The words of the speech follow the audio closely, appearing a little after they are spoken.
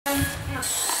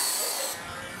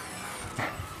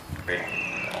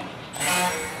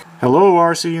Hello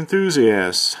RC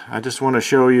enthusiasts, I just want to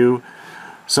show you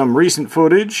some recent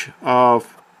footage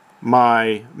of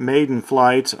my maiden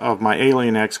flights of my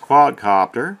Alien X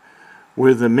quadcopter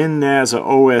with the MinNaza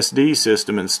OSD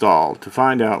system installed. To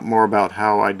find out more about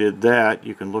how I did that,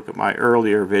 you can look at my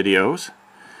earlier videos.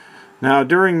 Now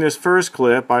during this first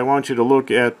clip I want you to look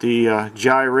at the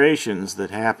gyrations that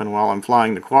happen while I'm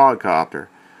flying the quadcopter.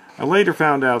 I later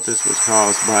found out this was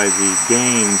caused by the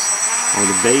gains, or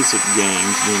the basic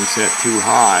gains, being set too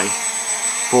high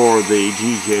for the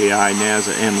DJI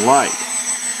Naza M Lite.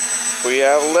 We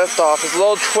have liftoff. It's a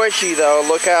little twitchy though.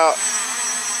 Look out.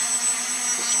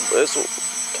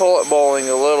 It's toilet bowling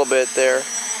a little bit there.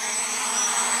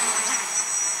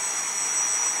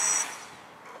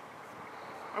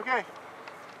 Okay.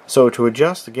 So to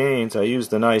adjust the gains, I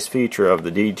used the nice feature of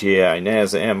the DJI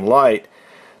Naza M Lite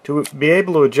to be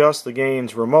able to adjust the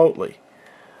gains remotely.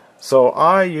 So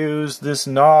I use this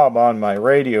knob on my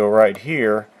radio right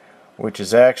here, which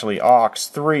is actually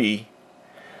aux3,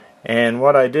 and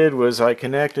what I did was I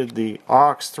connected the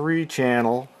aux3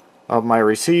 channel of my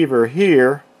receiver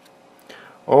here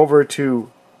over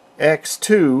to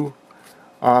X2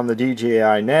 on the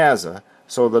DJI Naza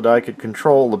so that I could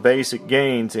control the basic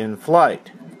gains in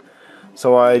flight.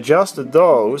 So I adjusted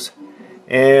those,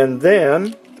 and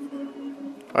then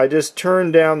I just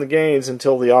turned down the gains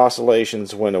until the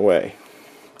oscillations went away.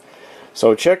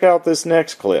 So check out this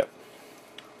next clip.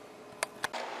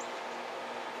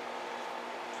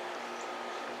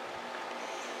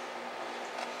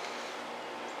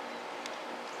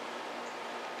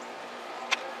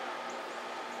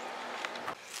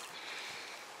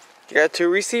 You got two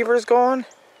receivers going?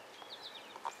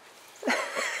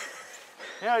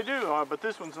 Yeah, I do, but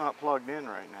this one's not plugged in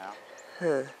right now.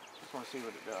 Just want to see what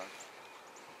it does.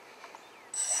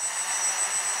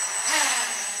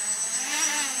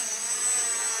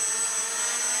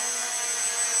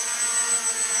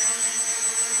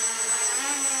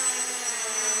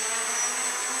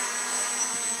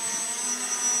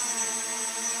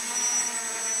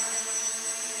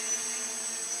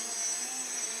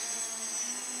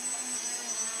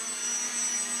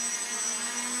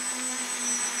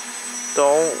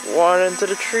 Don't run into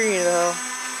the tree now.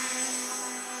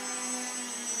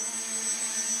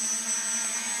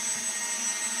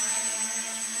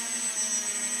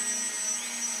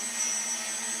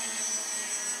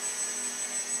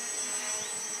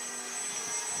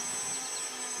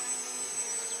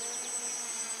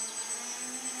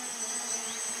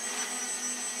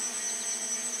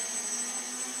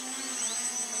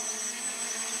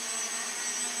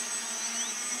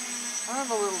 I'm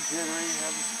a little jittery.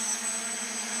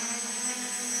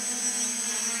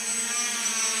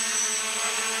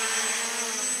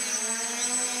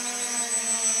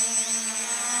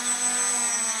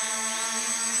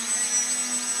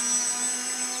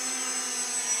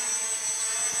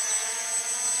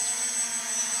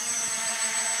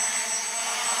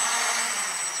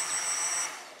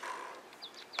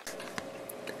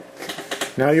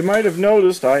 Now you might have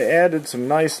noticed I added some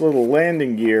nice little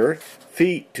landing gear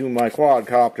feet to my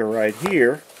quadcopter right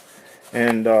here,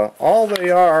 and all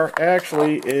they are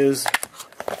actually is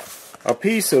a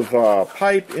piece of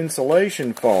pipe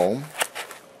insulation foam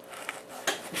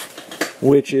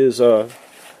which is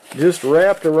just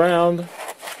wrapped around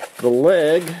the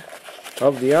leg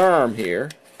of the arm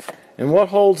here, and what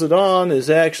holds it on is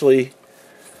actually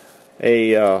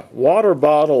a water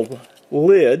bottle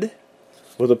lid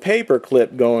with a paper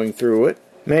clip going through it.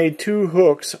 Made two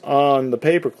hooks on the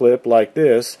paper clip like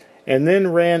this, and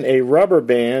then ran a rubber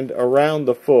band around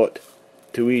the foot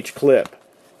to each clip.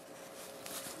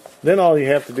 Then all you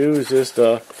have to do is just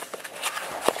do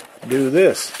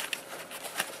this.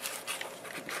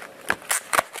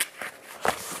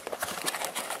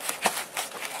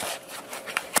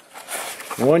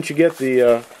 And once you get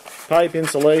the pipe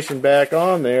insulation back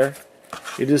on there,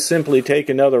 you just simply take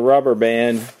another rubber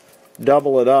band,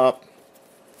 double it up,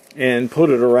 and put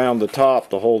it around the top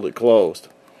to hold it closed.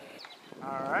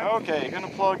 Alright, okay, going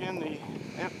to plug in the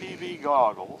FPV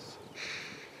goggles.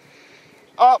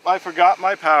 Oh, I forgot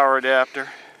my power adapter.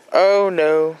 Oh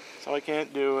no. So I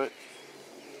can't do it.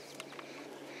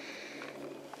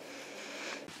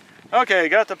 Okay,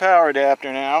 got the power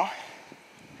adapter now.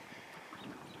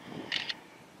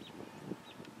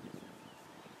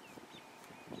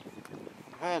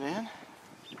 Put that in.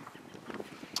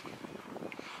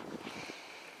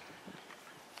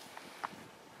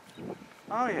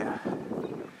 Oh yeah.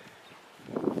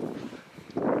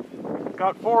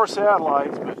 Got 4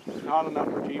 satellites, but not enough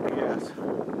for GPS.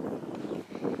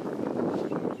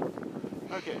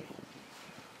 Okay.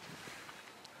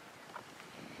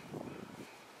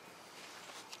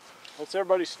 Let's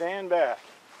everybody stand back.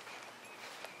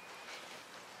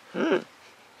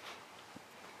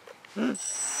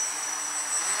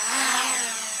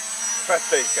 That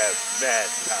thing got mad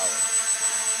power.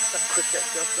 How quick that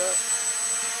jumped up.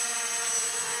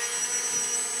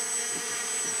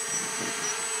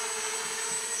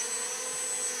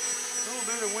 A little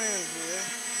bit of wind here.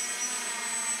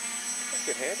 I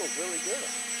think it handles really good.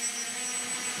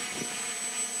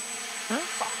 Huh?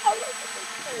 Oh, look at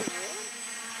this thing,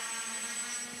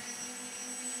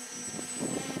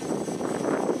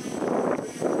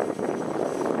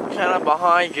 man. Kind of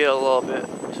behind you a little bit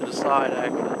to the side,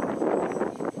 actually.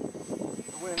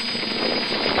 The wind.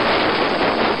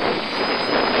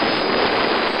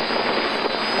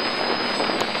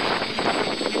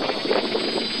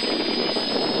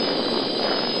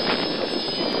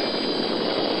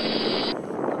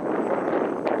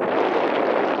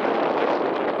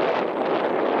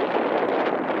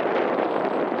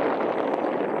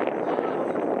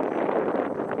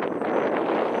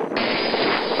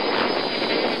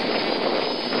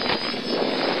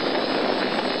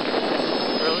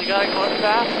 Guy going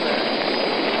fast there.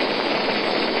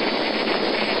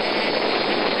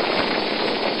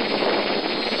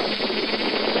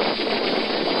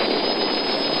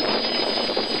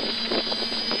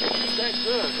 That's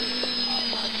good.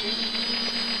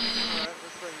 Alright,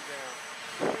 let's bring it down.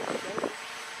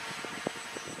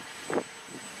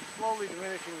 Slowly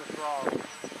diminishing the throttle.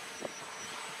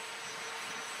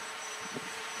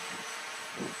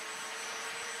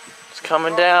 It's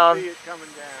coming down. See it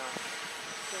coming down.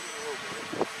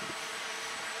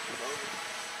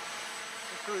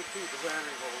 Let's see the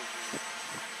battery holds.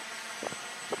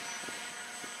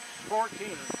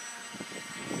 14.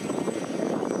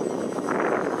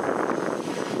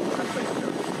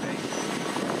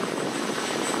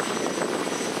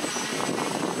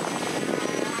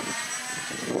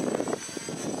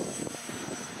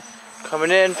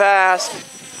 Coming in fast.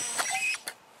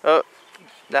 Oh,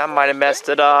 that might have messed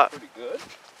it up. Pretty good. The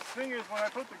thing is, when I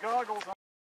put the goggles on.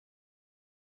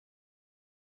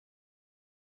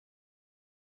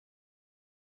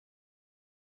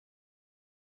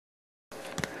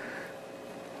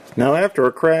 Now after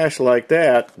a crash like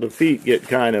that, the feet get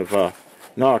kind of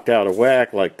knocked out of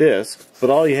whack like this, but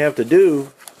all you have to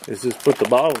do is just put the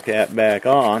bottle cap back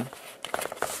on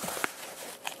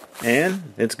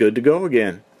and it's good to go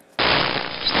again. I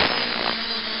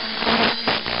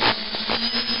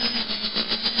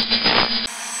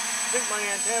think my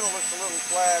antenna looks a little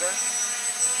flatter.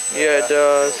 Yeah, it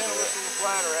does. The antenna looks a little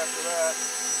flatter after that.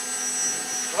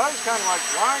 But I was kind of like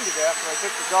blind to death when I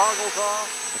took the goggles off.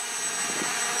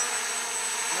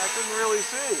 I couldn't really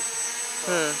see.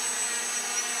 So.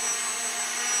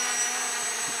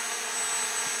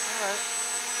 Alright.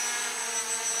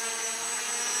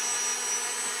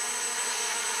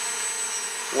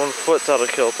 One foot's out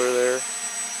of kilter there.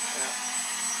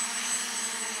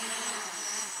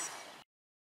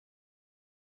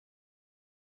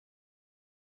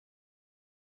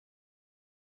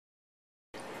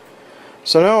 Yeah.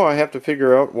 So now I have to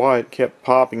figure out why it kept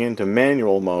popping into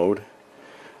manual mode.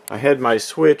 I had my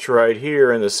switch right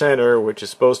here in the center, which is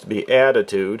supposed to be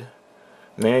attitude.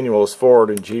 Manual is forward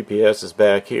and GPS is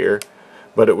back here,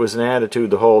 but it was an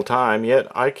attitude the whole time,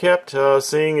 yet I kept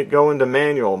seeing it go into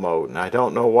manual mode, and I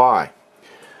don't know why.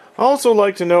 I also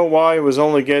like to know why I was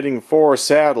only getting 4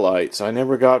 satellites. I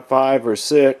never got 5 or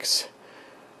 6,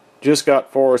 just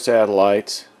got 4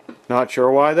 satellites. Not sure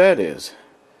why that is.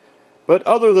 But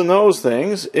other than those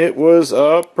things, it was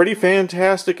a pretty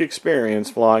fantastic experience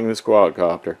flying this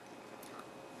quadcopter.